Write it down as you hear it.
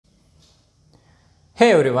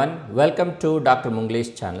Hey everyone, welcome to Dr.Mungli's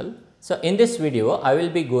channel. So in this video, I will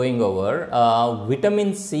be going over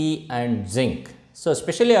vitamin C and zinc. So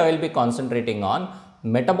especially I will be concentrating on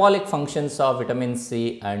metabolic functions of vitamin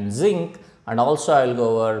C and zinc, and also I will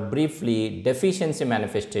go over briefly deficiency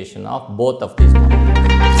manifestation of both of these molecules.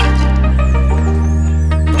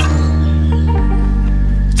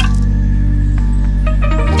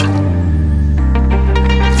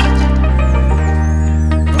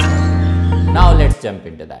 Now let's jump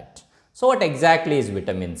into that. So what exactly is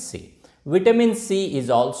vitamin C? Vitamin C is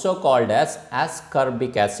also called as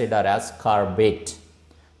ascorbic acid or ascorbate.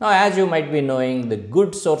 Now as you might be knowing, the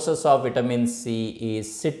good sources of vitamin C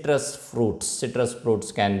is citrus fruits. Citrus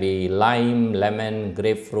fruits can be lime, lemon,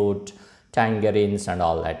 grapefruit, tangerines and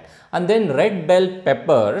all that. And then red bell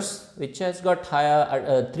peppers, which has got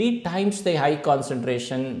higher, 3 times the high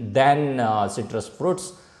concentration than citrus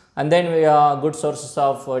fruits. And then we are good sources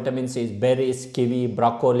of vitamin C is berries, kiwi,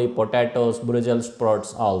 broccoli, potatoes, Brussels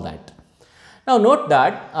sprouts, all that. Now note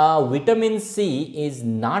that vitamin C is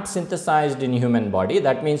not synthesized in human body.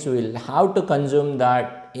 That means we will have to consume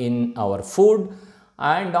that in our food,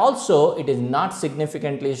 and also it is not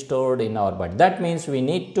significantly stored in our body. That means we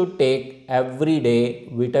need to take everyday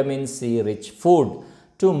vitamin C rich food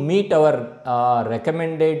to meet our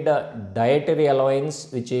recommended dietary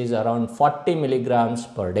allowance, which is around 40 milligrams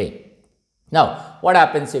per day. Now, what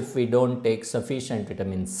happens if we don't take sufficient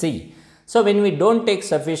vitamin C? So, when we don't take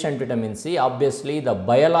sufficient vitamin C, obviously the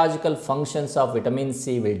biological functions of vitamin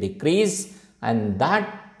C will decrease, and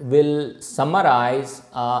that will summarize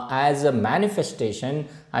as a manifestation,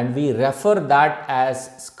 and we refer that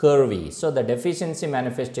as scurvy. So, the deficiency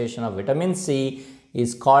manifestation of vitamin C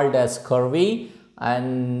is called as scurvy,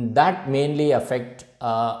 and that mainly affect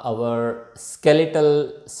our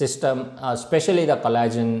skeletal system, especially the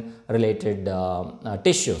collagen related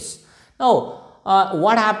tissues. Now,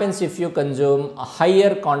 what happens if you consume a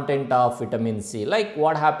higher content of vitamin C? Like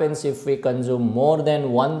what happens if we consume more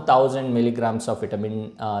than 1000 milligrams of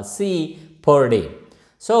vitamin C per day?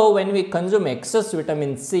 So, when we consume excess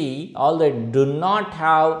vitamin C, although it do not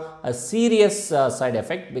have a serious side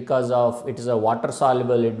effect because of it is a water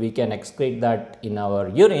soluble, we can excrete that in our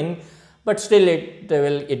urine, but still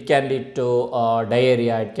it can lead to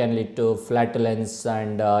diarrhea, it can lead to flatulence,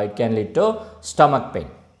 and it can lead to stomach pain.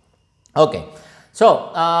 Okay.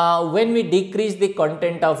 So, when we decrease the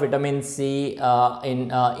content of vitamin C in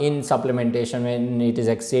supplementation, when it is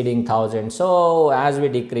exceeding 1000, so as we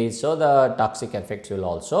decrease, so the toxic effects will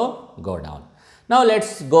also go down. Now,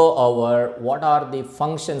 let's go over what are the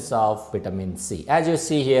functions of vitamin C. As you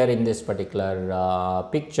see here in this particular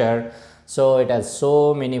picture, so it has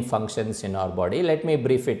so many functions in our body. Let me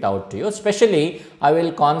brief it out to you. Especially, I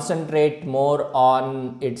will concentrate more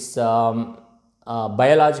on its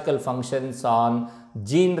biological functions, on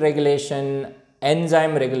gene regulation,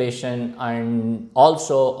 enzyme regulation, and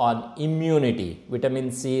also on immunity,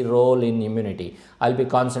 vitamin C role in immunity. I'll be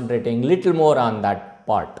concentrating little more on that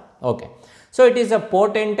part. Okay. So it is a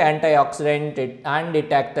potent antioxidant and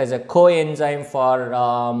it acts as a coenzyme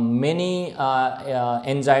for many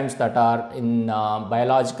enzymes that are in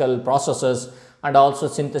biological processes, and also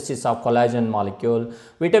synthesis of collagen molecule.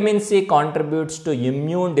 Vitamin C contributes to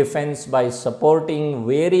immune defense by supporting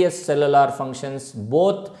various cellular functions,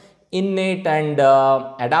 both innate and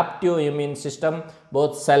adaptive immune system,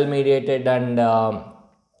 both cell mediated and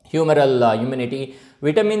humoral immunity.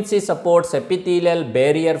 Vitamin C supports epithelial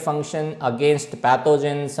barrier function against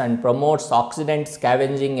pathogens and promotes oxidant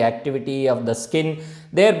scavenging activity of the skin,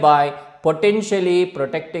 thereby potentially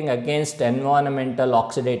protecting against environmental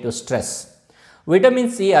oxidative stress. Vitamin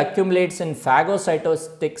C accumulates in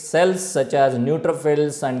phagocytotic cells such as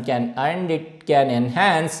neutrophils and it can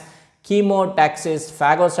enhance chemotaxis,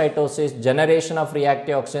 phagocytosis, generation of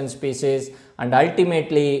reactive oxygen species, and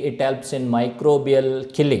ultimately it helps in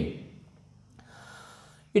microbial killing.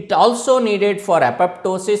 It also needed for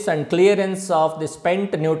apoptosis and clearance of the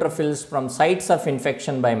spent neutrophils from sites of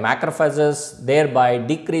infection by macrophages, thereby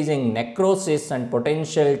decreasing necrosis and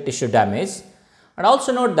potential tissue damage. And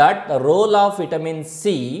also note that the role of vitamin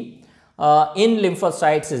C in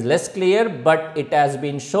lymphocytes is less clear, but it has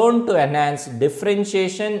been shown to enhance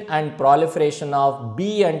differentiation and proliferation of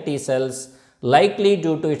B and T cells, likely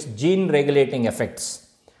due to its gene regulating effects.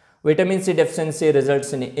 Vitamin C deficiency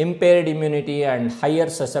results in impaired immunity and higher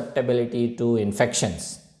susceptibility to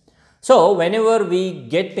infections. So, whenever we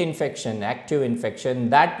get infection, active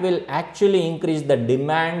infection, that will actually increase the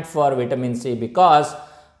demand for vitamin C, because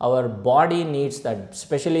our body needs that,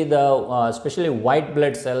 especially white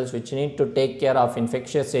blood cells, which need to take care of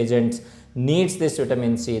infectious agents, needs this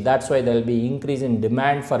vitamin C. That's why there will be increase in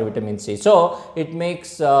demand for vitamin C. So it makes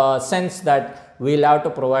sense that we'll have to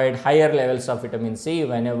provide higher levels of vitamin C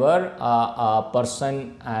whenever a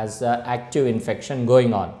person has active infection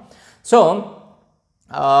going on. So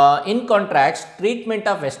in contrast, treatment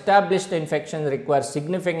of established infections requires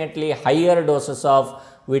significantly higher doses of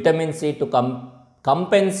vitamin C to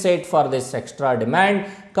compensate for this extra demand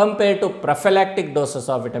compared to prophylactic doses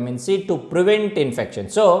of vitamin C to prevent infection.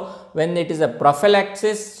 So when it is a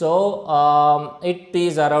prophylaxis, so it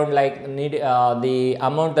is around like the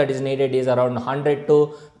amount that is needed is around 100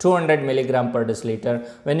 to 200 milligram per deciliter.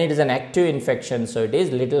 When it is an active infection, so it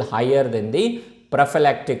is little higher than the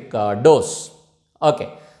prophylactic dose.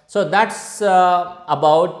 Okay, so that's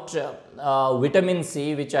about vitamin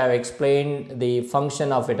C, which I have explained the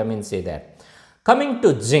function of vitamin C there. Coming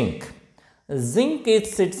to zinc. Zinc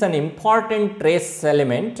is it's an important trace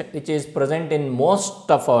element which is present in most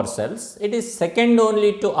of our cells. It is second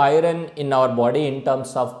only to iron in our body in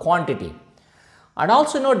terms of quantity. And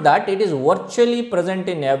also note that it is virtually present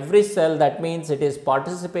in every cell. That means it is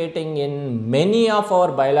participating in many of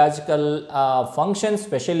our biological functions,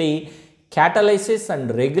 especially catalysis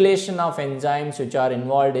and regulation of enzymes which are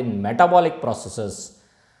involved in metabolic processes.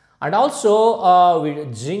 And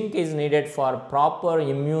also zinc is needed for proper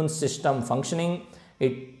immune system functioning.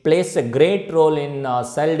 It plays a great role in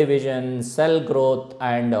cell division, cell growth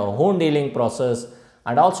and wound healing process.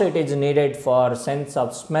 And also it is needed for sense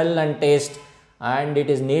of smell and taste, and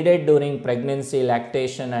it is needed during pregnancy,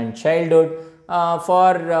 lactation and childhood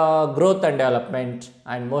for growth and development.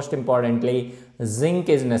 And most importantly, zinc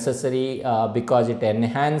is necessary because it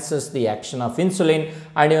enhances the action of insulin,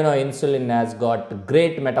 and you know insulin has got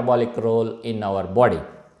great metabolic role in our body.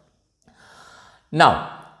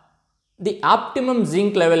 Now, the optimum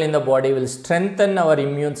zinc level in the body will strengthen our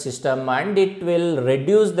immune system and it will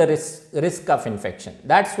reduce the risk of infection.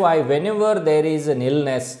 That's why whenever there is an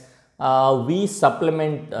illness, we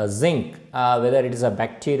supplement zinc, whether it is a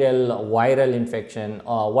bacterial, viral infection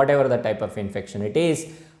or whatever the type of infection it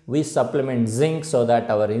is, we supplement zinc so that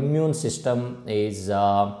our immune system is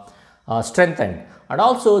strengthened. And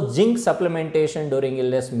also zinc supplementation during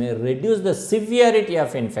illness may reduce the severity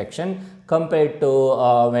of infection compared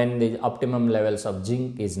to when the optimum levels of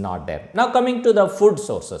zinc is not there. Now coming to the food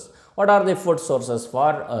sources. What are the food sources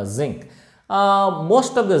for zinc?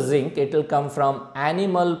 Most of the zinc, it will come from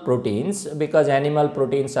animal proteins, because animal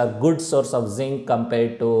proteins are good source of zinc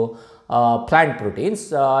compared to plant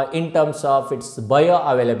proteins in terms of its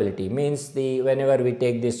bioavailability. Means whenever we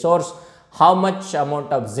take the source, how much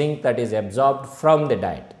amount of zinc that is absorbed from the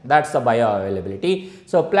diet, that's the bioavailability.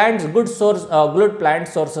 So plants, good plant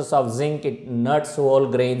sources of zinc, nuts, whole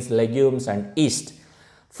grains, legumes and yeast.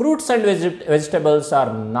 Fruits and vegetables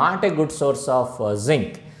are not a good source of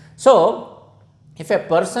zinc. So if a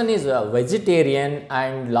person is a vegetarian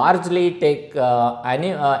and largely take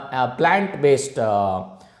plant based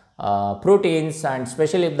proteins, and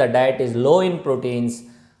especially if the diet is low in proteins,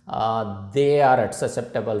 they are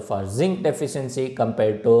susceptible for zinc deficiency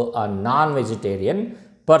compared to a non-vegetarian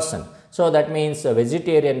person. So that means a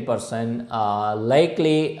vegetarian person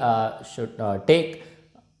likely should take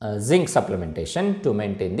zinc supplementation to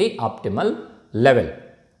maintain the optimal level.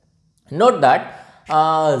 Note that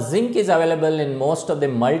zinc is available in most of the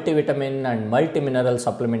multivitamin and multimineral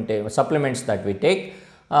supplements that we take.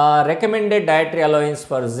 Recommended dietary allowance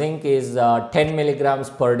for zinc is 10 milligrams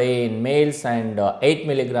per day in males and 8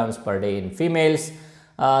 milligrams per day in females.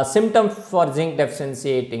 Symptoms for zinc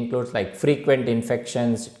deficiency, it includes like frequent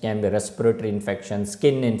infections, it can be respiratory infections,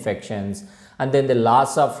 skin infections, and then the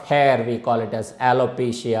loss of hair, we call it as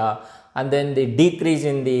alopecia, and then the decrease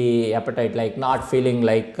in the appetite, like not feeling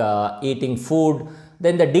like eating food,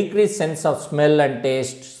 then the decreased sense of smell and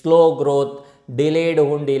taste, slow growth, delayed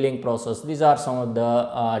wound healing process. These are some of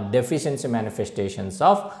the deficiency manifestations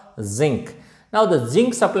of zinc. Now the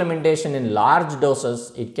zinc supplementation in large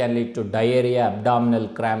doses, it can lead to diarrhea, abdominal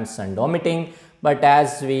cramps and vomiting, but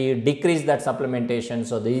as we decrease that supplementation,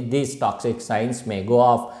 so these toxic signs may go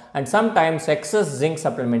off, and sometimes excess zinc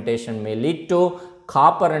supplementation may lead to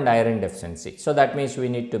copper and iron deficiency. So that means we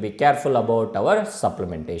need to be careful about our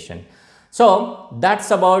supplementation. So that's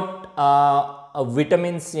about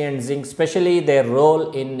vitamin C and zinc, especially their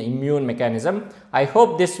role in immune mechanism. I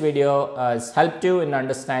hope this video has helped you in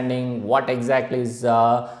understanding what exactly is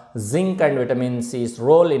zinc and vitamin C's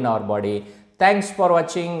role in our body. Thanks for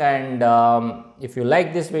watching, and if you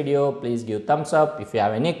like this video, please give thumbs up. If you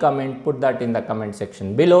have any comment, put that in the comment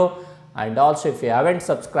section below, and also if you haven't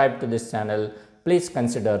subscribed to this channel, please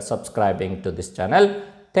consider subscribing to this channel.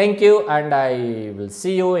 Thank you, and I will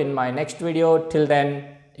see you in my next video. Till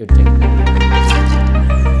then, You take care.